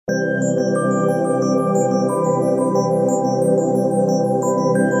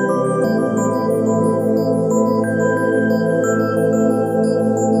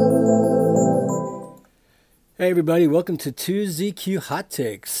Hey everybody, welcome to 2ZQ Hot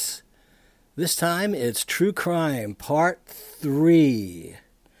Takes. This time it's True Crime Part 3,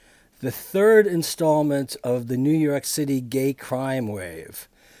 the third installment of the New York City gay crime wave.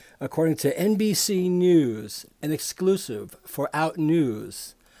 According to NBC News, an exclusive for Out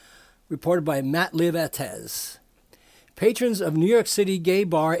News, reported by Matt Levatez. Patrons of New York City gay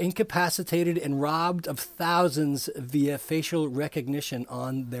bar incapacitated and robbed of thousands via facial recognition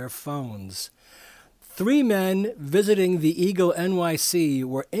on their phones. 3 men visiting the Eagle NYC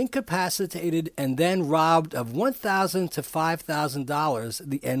were incapacitated and then robbed of $1,000 to $5,000,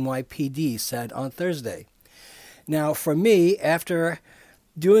 the NYPD said on Thursday. Now, for me, after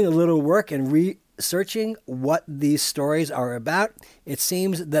doing a little work and researching what these stories are about, it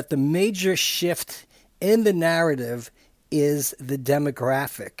seems that the major shift in the narrative is the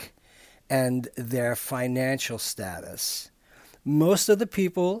demographic and their financial status. Most of the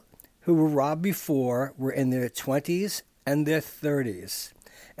people who were robbed before were in their 20s and their 30s.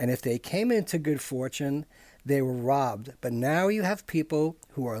 And if they came into good fortune, they were robbed. But now you have people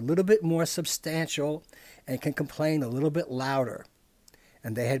who are a little bit more substantial and can complain a little bit louder.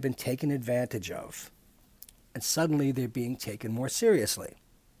 And they had been taken advantage of. And suddenly they're being taken more seriously.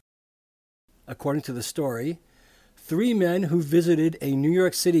 According to the story, 3 men who visited a New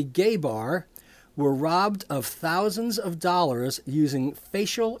York City gay bar were robbed of thousands of dollars using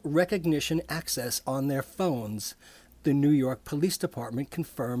facial recognition access on their phones, the New York Police Department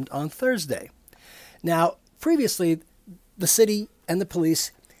confirmed on Thursday. Now, previously, the city and the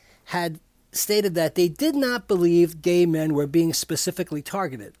police had stated that they did not believe gay men were being specifically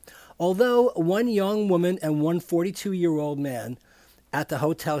targeted, although one young woman and one 42-year-old man at the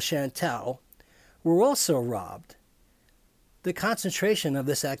Hotel Chantel were also robbed. The concentration of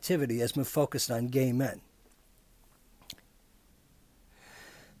this activity has been focused on gay men.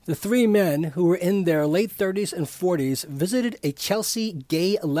 The 3 men, who were in their late 30s and 40s, visited a Chelsea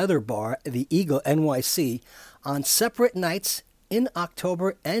gay leather bar, the Eagle NYC, on separate nights in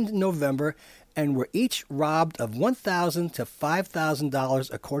October and November, and were each robbed of $1,000 to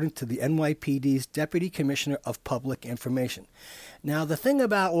 $5,000, according to the NYPD's Deputy Commissioner of Public Information. Now, the thing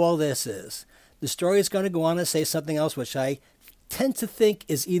about all this is, the story is going to go on and say something else, which I tend to think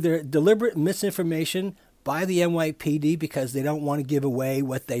is either deliberate misinformation by the NYPD because they don't want to give away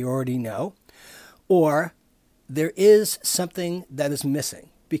what they already know, or there is something that is missing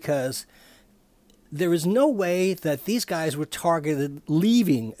because there is no way that these guys were targeted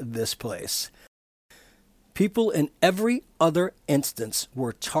leaving this place. People in every other instance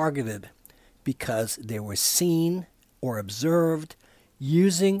were targeted because they were seen or observed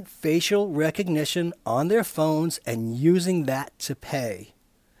using facial recognition on their phones and using that to pay.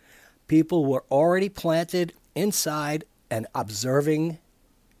 People were already planted inside and observing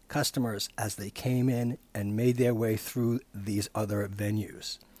customers as they came in and made their way through these other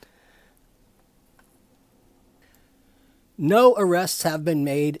venues. No arrests have been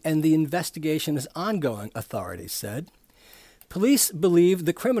made and the investigation is ongoing, authorities said. Police believe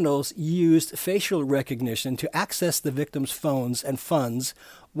the criminals used facial recognition to access the victims' phones and funds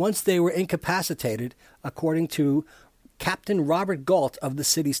once they were incapacitated, according to Captain Robert Galt of the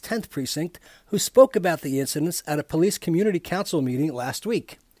city's 10th Precinct, who spoke about the incidents at a police community council meeting last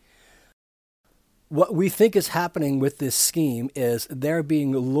week. What we think is happening with this scheme is they're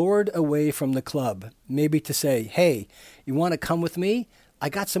being lured away from the club, maybe to say, hey, you want to come with me? I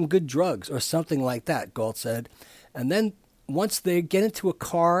got some good drugs, or something like that, Galt said. And then once they get into a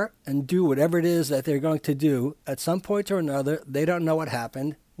car and do whatever it is that they're going to do, at some point or another, they don't know what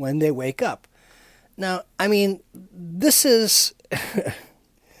happened when they wake up. Now, I mean, this is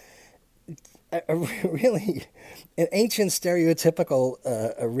a really an ancient stereotypical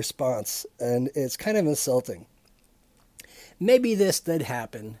response, and it's kind of insulting. Maybe this did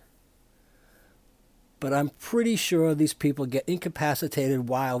happen, but I'm pretty sure these people get incapacitated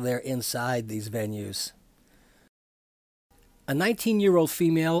while they're inside these venues. A 19-year-old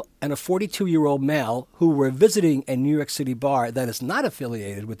female and a 42-year-old male who were visiting a New York City bar that is not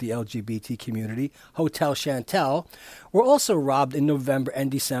affiliated with the LGBT community, Hotel Chantel, were also robbed in November and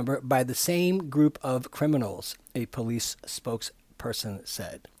December by the same group of criminals, a police spokesperson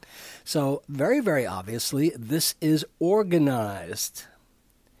said. So, very, very obviously, this is organized.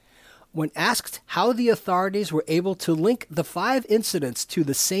 When asked how the authorities were able to link the 5 incidents to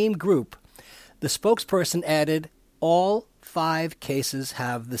the same group, the spokesperson added, all 5 cases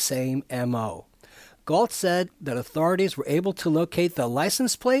have the same MO. Galt said that authorities were able to locate the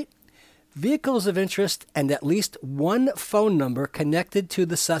license plate vehicles of interest, and at least one phone number connected to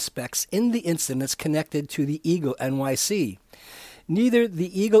the suspects in the incidents connected to the Eagle NYC. Neither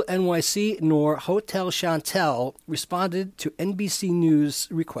the Eagle NYC nor Hotel Chantel responded to NBC News'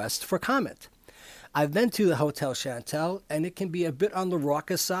 request for comment. I've been to the Hotel Chantel, and it can be a bit on the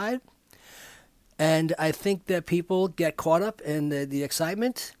raucous side. And I think that people get caught up in the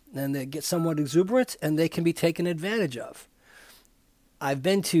excitement, and they get somewhat exuberant, and they can be taken advantage of. I've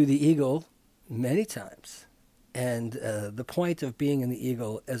been to the Eagle many times, and the point of being in the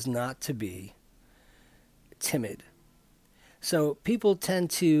Eagle is not to be timid. So people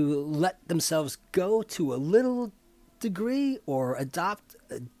tend to let themselves go to a little degree or adopt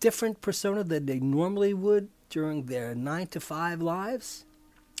a different persona than they normally would during their 9-to-5 lives.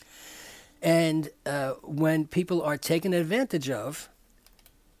 And when people are taken advantage of,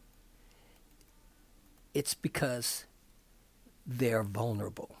 it's because they're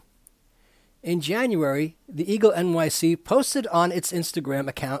vulnerable. In January, the Eagle NYC posted on its Instagram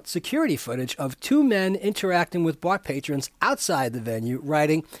account security footage of two men interacting with bar patrons outside the venue,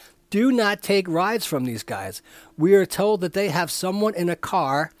 writing, "Do not take rides from these guys. We are told that they have someone in a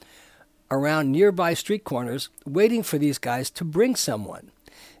car around nearby street corners waiting for these guys to bring someone."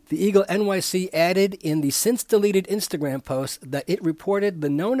 The Eagle NYC added in the since-deleted Instagram post that it reported the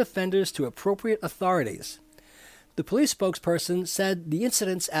known offenders to appropriate authorities. The police spokesperson said the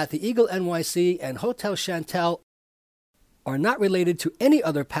incidents at the Eagle NYC and Hotel Chantel are not related to any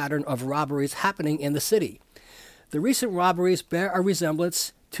other pattern of robberies happening in the city. The recent robberies bear a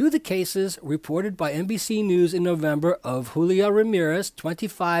resemblance to the cases reported by NBC News in November of Julia Ramirez,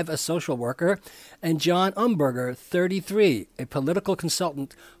 25, a social worker, and John Umberger, 33, a political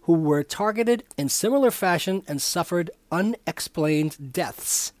consultant, who were targeted in similar fashion and suffered unexplained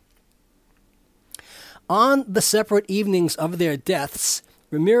deaths. On the separate evenings of their deaths,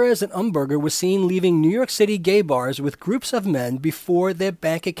 Ramirez and Umberger were seen leaving New York City gay bars with groups of men before their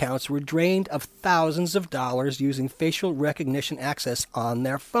bank accounts were drained of thousands of dollars using facial recognition access on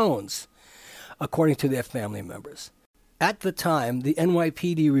their phones, according to their family members. At the time, the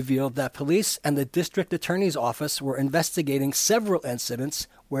NYPD revealed that police and the district attorney's office were investigating several incidents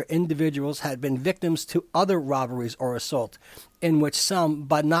where individuals had been victims to other robberies or assault, in which some,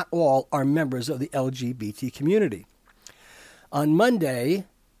 but not all, are members of the LGBT community. On Monday,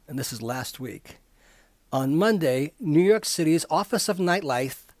 and this is last week, on Monday, New York City's Office of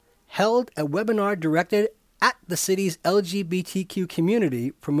Nightlife held a webinar directed at the city's LGBTQ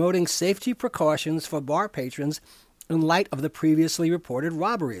community promoting safety precautions for bar patrons in light of the previously reported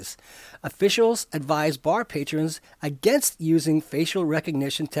robberies. Officials advised bar patrons against using facial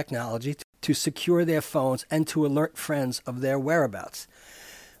recognition technology to secure their phones and to alert friends of their whereabouts.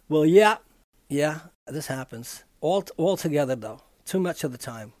 Well, yeah, this happens. All together, though, too much of the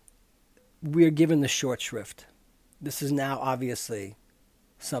time, we're given the short shrift. This is now obviously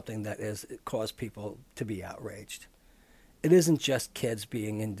something that has caused people to be outraged. It isn't just kids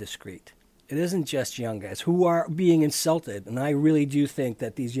being indiscreet. It isn't just young guys who are being insulted. And I really do think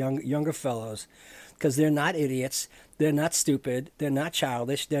that these younger fellows, because they're not idiots, they're not stupid, they're not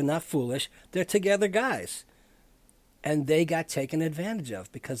childish, they're not foolish, they're together guys. And they got taken advantage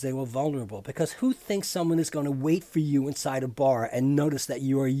of because they were vulnerable. Because who thinks someone is going to wait for you inside a bar and notice that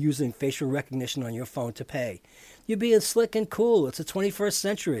you are using facial recognition on your phone to pay? You're being slick and cool. It's the 21st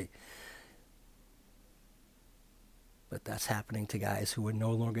century. But that's happening to guys who are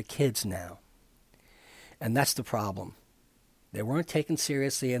no longer kids now. And that's the problem. They weren't taken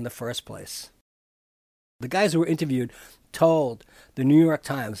seriously in the first place. The guys who were interviewed told the New York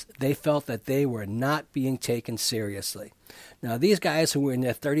Times they felt that they were not being taken seriously. Now, these guys who were in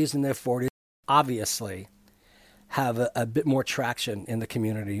their 30s and their 40s obviously have a bit more traction in the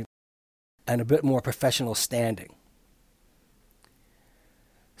community and a bit more professional standing.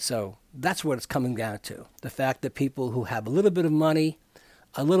 So that's what it's coming down to. The fact that people who have a little bit of money,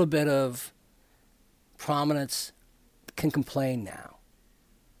 a little bit of prominence can complain now,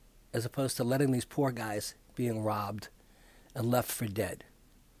 as opposed to letting these poor guys being robbed and left for dead.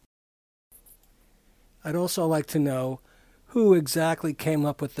 I'd also like to know who exactly came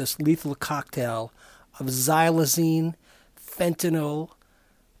up with this lethal cocktail of xylazine, fentanyl,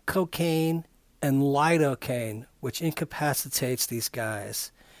 cocaine, and lidocaine, which incapacitates these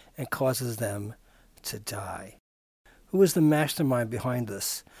guys and causes them to die. Who is the mastermind behind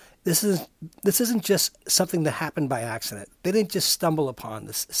this? This isn't just something that happened by accident. They didn't just stumble upon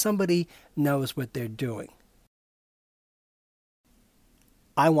this. Somebody knows what they're doing.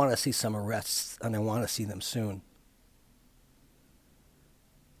 I want to see some arrests, and I want to see them soon.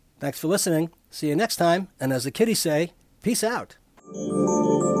 Thanks for listening. See you next time. And as the kiddies say, peace out.